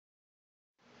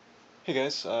Hey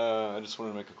guys, I just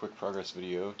wanted to make a quick progress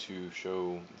video to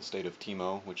show the state of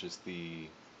TMO, which is the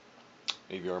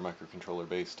AVR microcontroller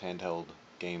based handheld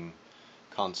game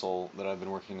console that I've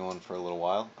been working on for a little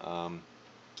while.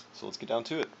 So let's get down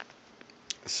to it.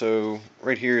 So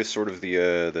right here is sort of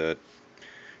the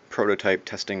prototype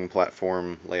testing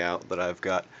platform layout that I've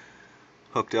got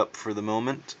hooked up for the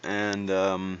moment, and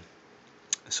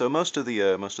so most of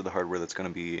the hardware that's going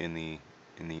to be in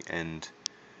the end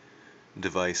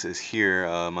device is here,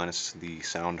 minus the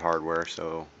sound hardware,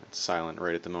 so it's silent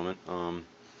right at the moment.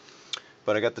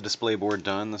 But I got the display board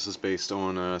done. This is based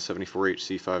on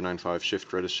 74HC595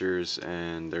 shift registers,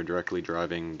 and they're directly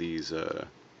driving these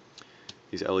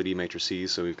LED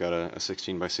matrices. So we've got a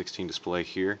 16 by 16 display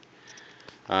here.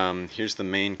 Here's the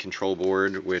main control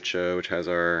board, which has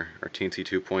our TNC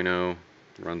 2.0,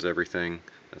 runs everything.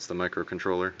 That's the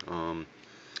microcontroller.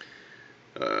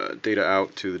 Data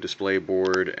out to the display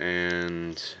board,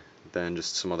 and then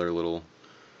just some other little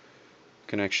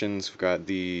connections. We've got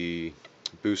the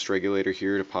boost regulator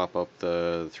here to pop up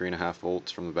the 3.5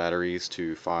 volts from the batteries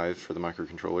to 5 for the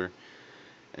microcontroller,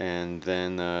 and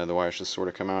then the wires just sort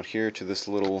of come out here to this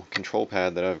little control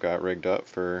pad that I've got rigged up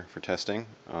for testing.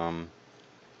 I'm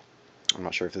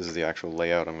not sure if this is the actual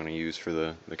layout I'm going to use for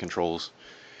the controls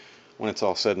when it's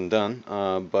all said and done,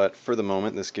 but for the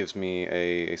moment this gives me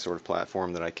a sort of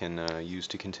platform that I can use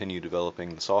to continue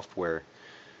developing the software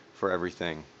for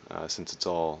everything, since it's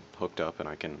all hooked up and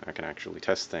I can actually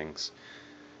test things.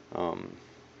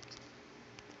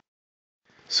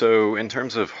 So in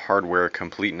terms of hardware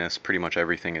completeness, pretty much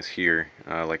everything is here,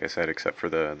 like I said, except for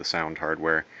the sound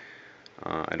hardware.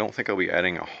 I don't think I'll be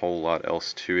adding a whole lot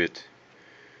else to it.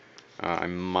 I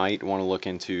might want to look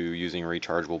into using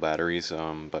rechargeable batteries,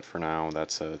 but for now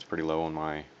it's pretty low on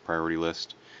my priority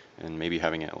list, and maybe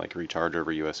having it like recharge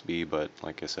over USB, but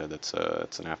like I said, that's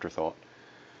an afterthought.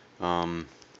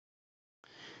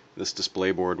 This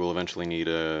display board will eventually need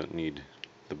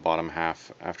the bottom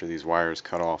half after these wires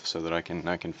cut off, so that I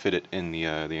can fit it in the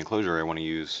enclosure I want to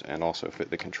use, and also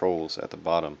fit the controls at the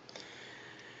bottom.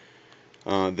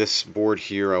 This board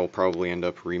here I will probably end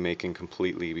up remaking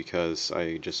completely, because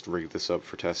I just rigged this up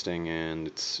for testing and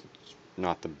it's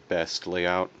not the best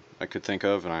layout I could think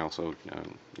of, and I also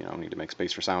need to make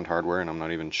space for sound hardware, and I'm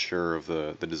not even sure of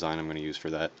the design I'm going to use for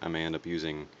that. I may end up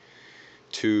using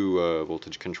two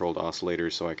voltage controlled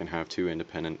oscillators so I can have two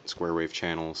independent square wave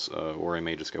channels, or I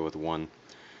may just go with one,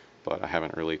 but I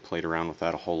haven't really played around with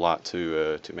that a whole lot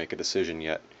to make a decision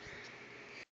yet.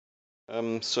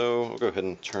 So I'll go ahead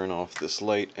and turn off this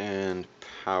light and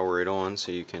power it on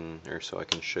so I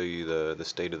can show you the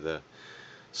state of the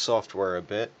software a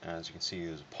bit. As you can see,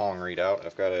 there's a Pong readout.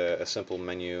 I've got a simple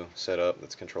menu set up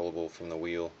that's controllable from the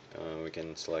wheel. We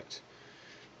can select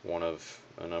one of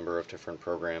a number of different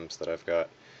programs that I've got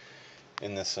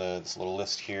in this little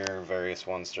list here. Various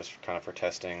ones just kind of for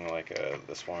testing, like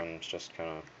this one's just kind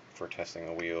of for testing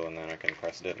the wheel, and then I can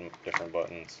press different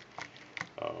buttons.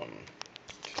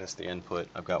 Test the input.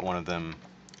 I've got one of them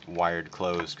wired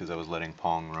closed because I was letting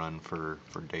Pong run for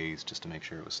days just to make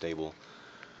sure it was stable.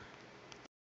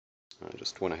 I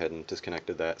just went ahead and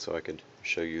disconnected that so I could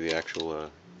show you the actual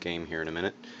game here in a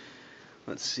minute.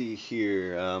 Let's see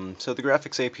here. So the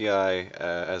graphics API,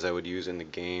 as I would use in the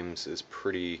games, is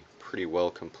pretty well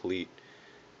complete.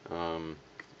 I'll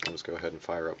just go ahead and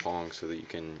fire up Pong so that you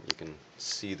can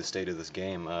see the state of this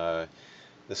game. The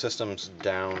system's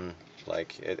down,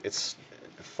 like it's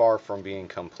far from being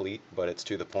complete, but it's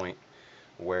to the point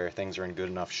where things are in good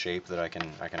enough shape that I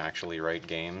can actually write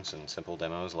games and simple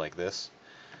demos like this,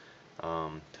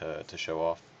 to show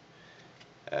off.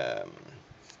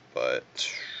 But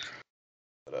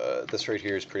this right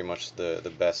here is pretty much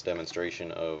the best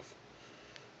demonstration of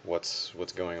what's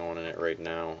going on in it right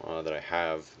now that I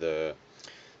have. The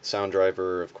sound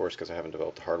driver, of course, because I haven't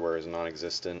developed the hardware, is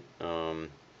non-existent.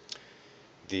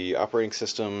 The operating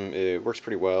system, it works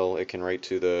pretty well. It can write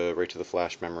to the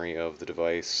flash memory of the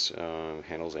device.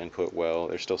 Handles input well.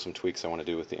 There's still some tweaks I want to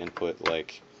do with the input,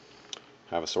 like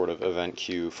have a sort of event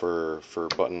queue for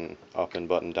button up and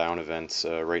button down events.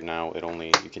 Right now,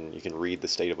 you can read the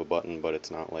state of a button, but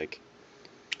it's not like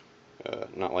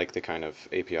the kind of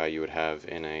API you would have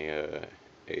in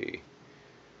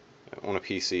on a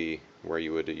PC, where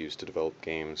you would use to develop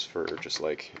games, for just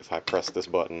like, if I press this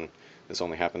button, this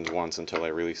only happens once until I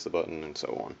release the button, and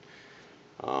so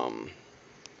on.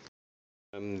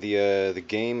 The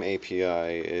game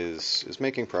API is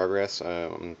making progress.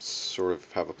 Sort of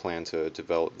have a plan to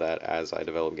develop that as I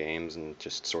develop games, and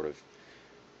just sort of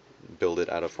build it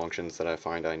out of functions that I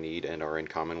find I need and are in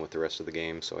common with the rest of the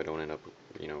game, so I don't end up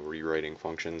rewriting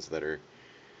functions that are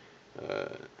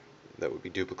that would be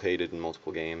duplicated in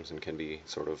multiple games and can be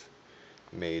sort of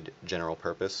made general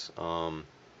purpose.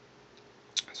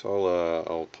 So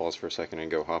I'll pause for a second and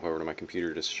go hop over to my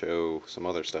computer to show some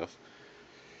other stuff.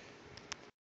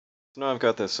 So now I've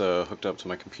got this hooked up to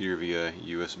my computer via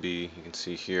USB. You can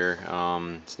see here.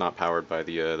 It's not powered by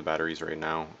the batteries right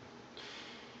now.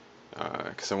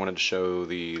 Because I wanted to show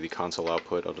the console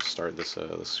output, I'll just start this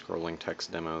scrolling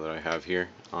text demo that I have here.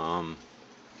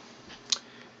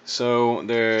 So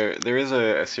there is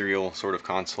a serial sort of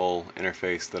console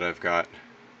interface that I've got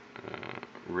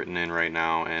written in right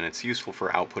now, and it's useful for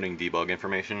outputting debug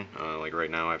information. Like right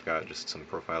now I've got just some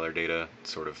profiler data. It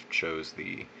sort of shows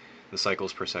the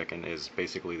cycles per second is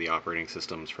basically the operating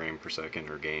system's frame per second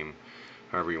or game,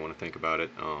 however you want to think about it,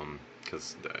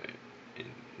 because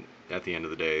at the end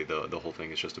of the day the whole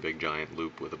thing is just a big giant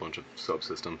loop with a bunch of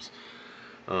subsystems.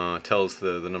 Tells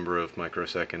the number of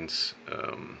microseconds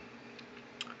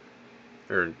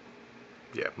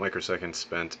microseconds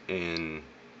spent in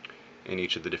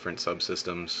each of the different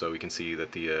subsystems, so we can see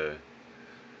that the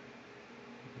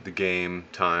game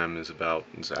time is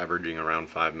averaging around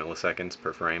 5 milliseconds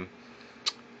per frame,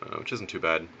 which isn't too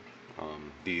bad.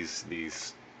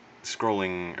 These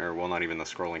scrolling, or well, not even the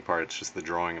scrolling part, it's just the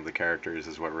drawing of the characters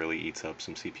is what really eats up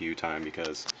some CPU time,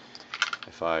 because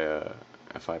if I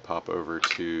pop over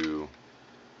to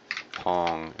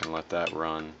Pong and let that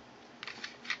run,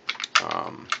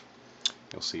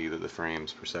 you'll see that the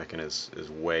frames per second is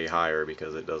way higher,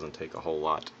 because it doesn't take a whole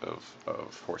lot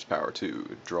of horsepower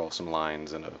to draw some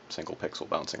lines in a single pixel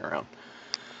bouncing around.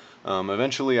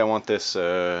 Eventually I want this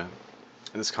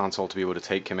console to be able to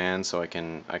take commands, so I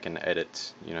can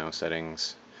edit,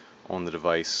 settings on the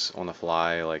device on the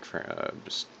fly, like for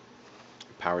just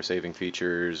power saving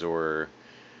features or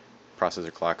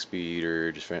processor clock speed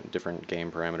or different game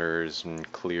parameters, and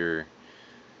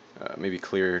maybe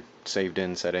clear saved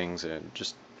in settings, and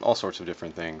just all sorts of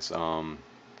different things.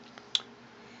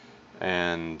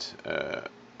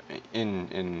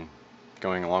 In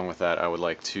going along with that, I would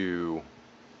like to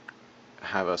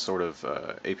have a sort of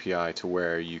API to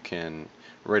where you can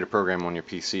write a program on your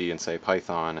PC and say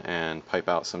Python and pipe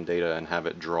out some data and have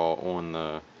it draw on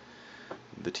the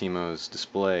TMO's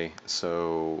display,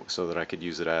 so that I could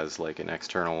use it as like an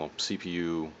external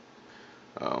CPU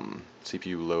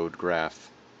load graph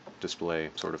display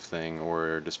sort of thing,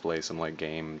 or display some like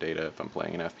game data if I'm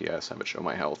playing an FPS, have it show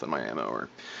my health and my ammo or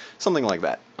something like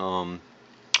that.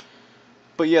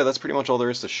 But yeah, that's pretty much all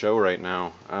there is to show right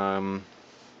now.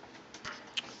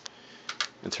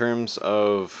 In terms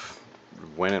of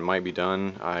when it might be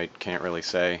done, I can't really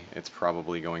say. It's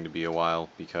probably going to be a while,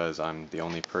 because I'm the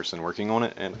only person working on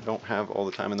it and I don't have all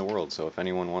the time in the world. So if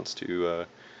anyone wants to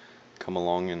come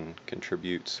along and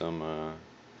contribute some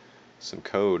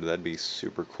code, that'd be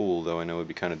super cool, though I know it'd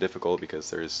be kind of difficult because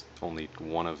there's only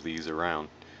one of these around,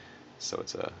 so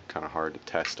it's kind of hard to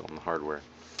test on the hardware.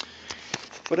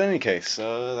 But in any case,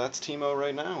 that's TMO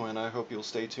right now, and I hope you'll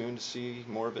stay tuned to see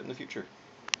more of it in the future.